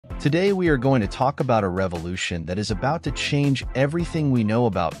Today we are going to talk about a revolution that is about to change everything we know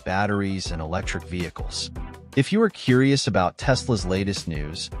about batteries and electric vehicles. If you are curious about Tesla's latest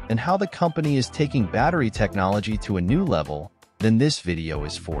news and how the company is taking battery technology to a new level, then this video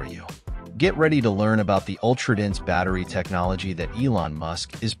is for you. Get ready to learn about the ultra-dense battery technology that Elon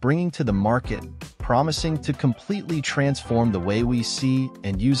Musk is bringing to the market, promising to completely transform the way we see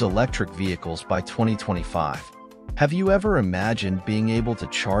and use electric vehicles by 2025. Have you ever imagined being able to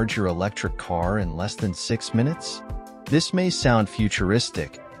charge your electric car in less than 6 minutes? This may sound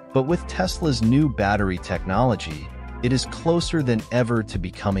futuristic, but with Tesla's new battery technology, it is closer than ever to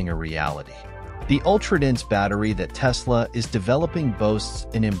becoming a reality. The ultra-dense battery that Tesla is developing boasts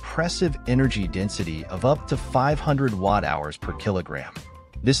an impressive energy density of up to 500 watt-hours per kilogram.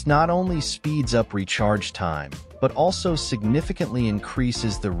 This not only speeds up recharge time, but also significantly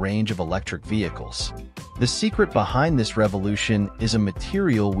increases the range of electric vehicles. The secret behind this revolution is a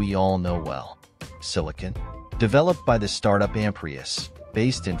material we all know well: silicon. Developed by the startup Amprius,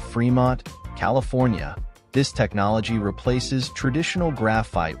 based in Fremont, California, this technology replaces traditional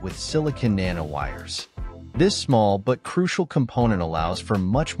graphite with silicon nanowires. This small but crucial component allows for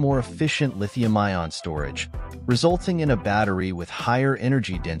much more efficient lithium-ion storage, resulting in a battery with higher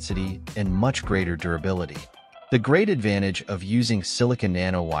energy density and much greater durability. The great advantage of using silicon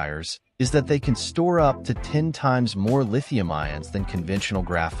nanowires is that they can store up to 10 times more lithium ions than conventional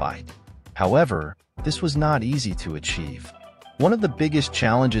graphite. However, this was not easy to achieve. One of the biggest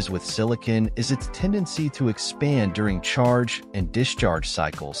challenges with silicon is its tendency to expand during charge and discharge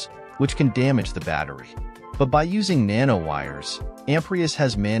cycles, which can damage the battery. But by using nanowires, Amprius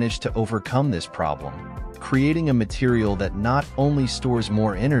has managed to overcome this problem, creating a material that not only stores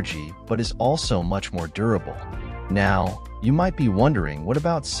more energy but is also much more durable. Now, you might be wondering, what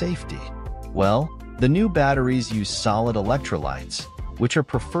about safety? Well, the new batteries use solid electrolytes, which are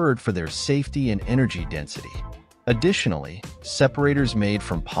preferred for their safety and energy density. Additionally, separators made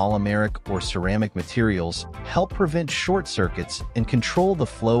from polymeric or ceramic materials help prevent short circuits and control the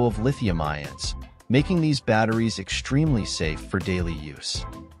flow of lithium ions, making these batteries extremely safe for daily use.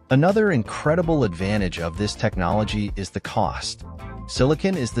 Another incredible advantage of this technology is the cost.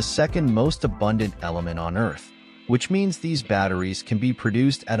 Silicon is the second most abundant element on Earth, which means these batteries can be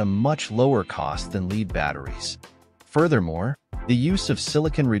produced at a much lower cost than lead batteries. Furthermore, the use of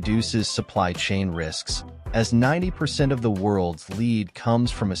silicon reduces supply chain risks, as 90% of the world's lead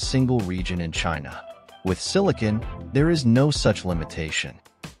comes from a single region in China. With silicon, there is no such limitation.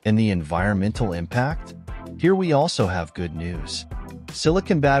 And the environmental impact? Here we also have good news.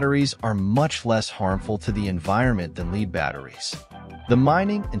 Silicon batteries are much less harmful to the environment than lead batteries. The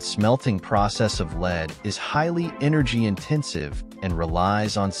mining and smelting process of lead is highly energy-intensive and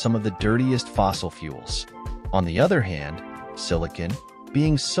relies on some of the dirtiest fossil fuels. On the other hand, silicon,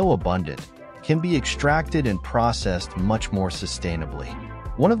 being so abundant, can be extracted and processed much more sustainably.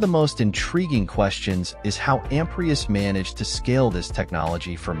 One of the most intriguing questions is how Amprius managed to scale this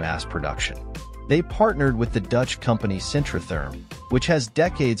technology for mass production. They partnered with the Dutch company Centrotherm, which has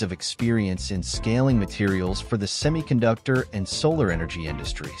decades of experience in scaling materials for the semiconductor and solar energy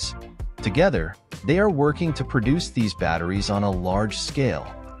industries. Together, they are working to produce these batteries on a large scale,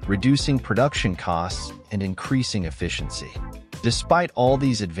 reducing production costs and increasing efficiency. Despite all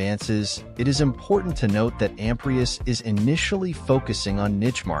these advances, it is important to note that Amprius is initially focusing on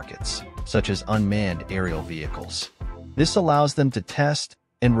niche markets, such as unmanned aerial vehicles. This allows them to test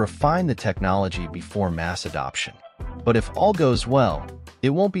and refine the technology before mass adoption. But if all goes well, it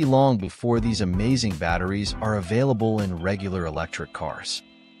won't be long before these amazing batteries are available in regular electric cars.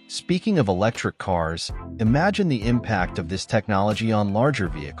 Speaking of electric cars, imagine the impact of this technology on larger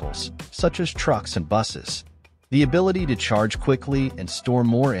vehicles, such as trucks and buses. The ability to charge quickly and store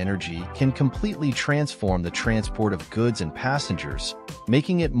more energy can completely transform the transport of goods and passengers,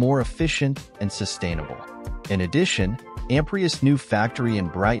 making it more efficient and sustainable. In addition, Amprius' new factory in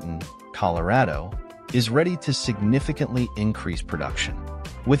Brighton, Colorado, is ready to significantly increase production.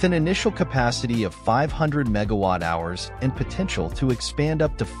 With an initial capacity of 500 megawatt-hours and potential to expand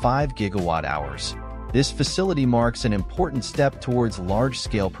up to 5 gigawatt-hours, this facility marks an important step towards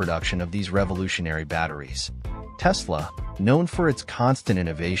large-scale production of these revolutionary batteries. Tesla, known for its constant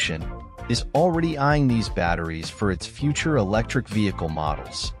innovation, is already eyeing these batteries for its future electric vehicle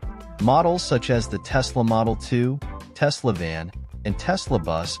models. Models such as the Tesla Model 2, Tesla Van, and Tesla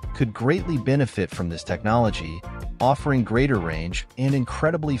Bus could greatly benefit from this technology, offering greater range and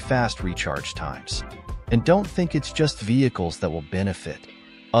incredibly fast recharge times. And don't think it's just vehicles that will benefit.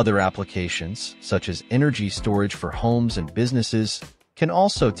 Other applications, such as energy storage for homes and businesses, can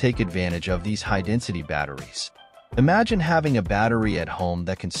also take advantage of these high-density batteries. Imagine having a battery at home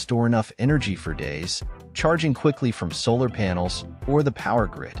that can store enough energy for days, charging quickly from solar panels or the power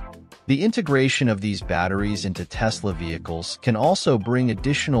grid. The integration of these batteries into Tesla vehicles can also bring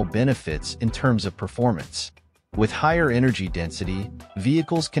additional benefits in terms of performance. With higher energy density,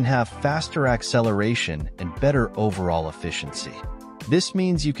 vehicles can have faster acceleration and better overall efficiency. This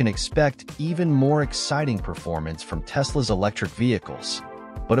means you can expect even more exciting performance from Tesla's electric vehicles.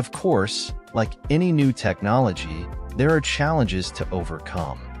 But of course, like any new technology, there are challenges to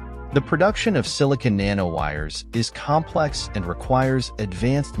overcome. The production of silicon nanowires is complex and requires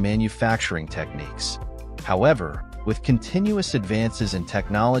advanced manufacturing techniques. However, with continuous advances in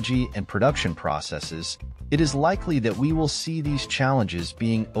technology and production processes, it is likely that we will see these challenges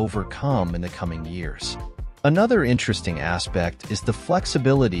being overcome in the coming years. Another interesting aspect is the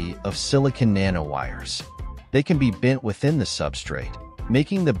flexibility of silicon nanowires. They can be bent within the substrate,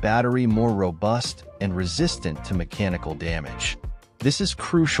 making the battery more robust and resistant to mechanical damage. This is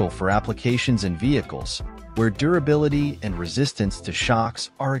crucial for applications in vehicles, where durability and resistance to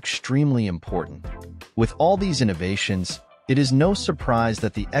shocks are extremely important. With all these innovations, it is no surprise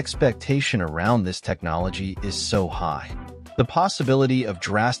that the expectation around this technology is so high. The possibility of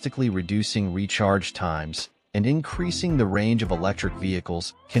drastically reducing recharge times and increasing the range of electric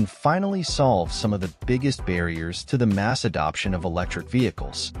vehicles can finally solve some of the biggest barriers to the mass adoption of electric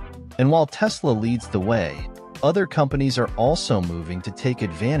vehicles. And while Tesla leads the way, other companies are also moving to take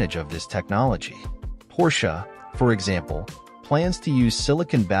advantage of this technology. Porsche, for example, plans to use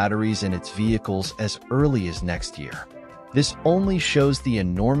silicon batteries in its vehicles as early as next year. This only shows the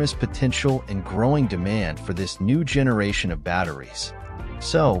enormous potential and growing demand for this new generation of batteries.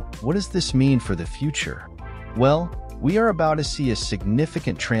 So, what does this mean for the future? Well, we are about to see a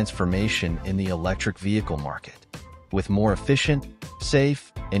significant transformation in the electric vehicle market. With more efficient,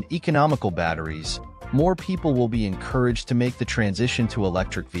 safe, and economical batteries, more people will be encouraged to make the transition to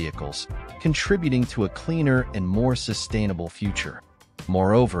electric vehicles, contributing to a cleaner and more sustainable future.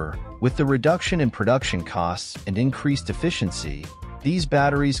 Moreover, with the reduction in production costs and increased efficiency, these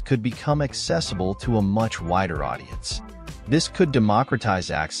batteries could become accessible to a much wider audience. This could democratize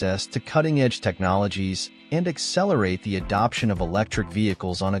access to cutting-edge technologies and accelerate the adoption of electric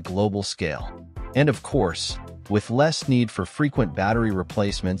vehicles on a global scale. And of course, with less need for frequent battery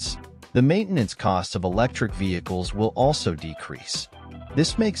replacements, the maintenance costs of electric vehicles will also decrease.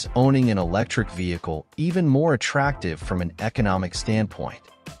 This makes owning an electric vehicle even more attractive from an economic standpoint.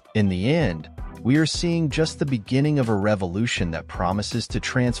 In the end, we are seeing just the beginning of a revolution that promises to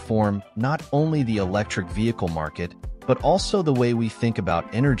transform not only the electric vehicle market, but also the way we think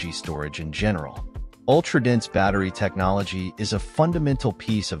about energy storage in general. Ultra-dense battery technology is a fundamental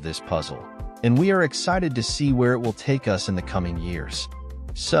piece of this puzzle, and we are excited to see where it will take us in the coming years.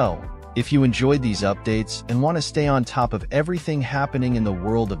 So, if you enjoyed these updates and want to stay on top of everything happening in the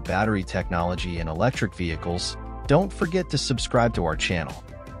world of battery technology and electric vehicles, don't forget to subscribe to our channel.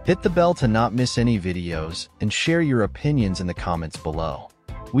 Hit the bell to not miss any videos and share your opinions in the comments below.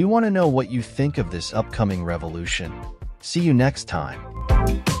 We want to know what you think of this upcoming revolution. See you next time.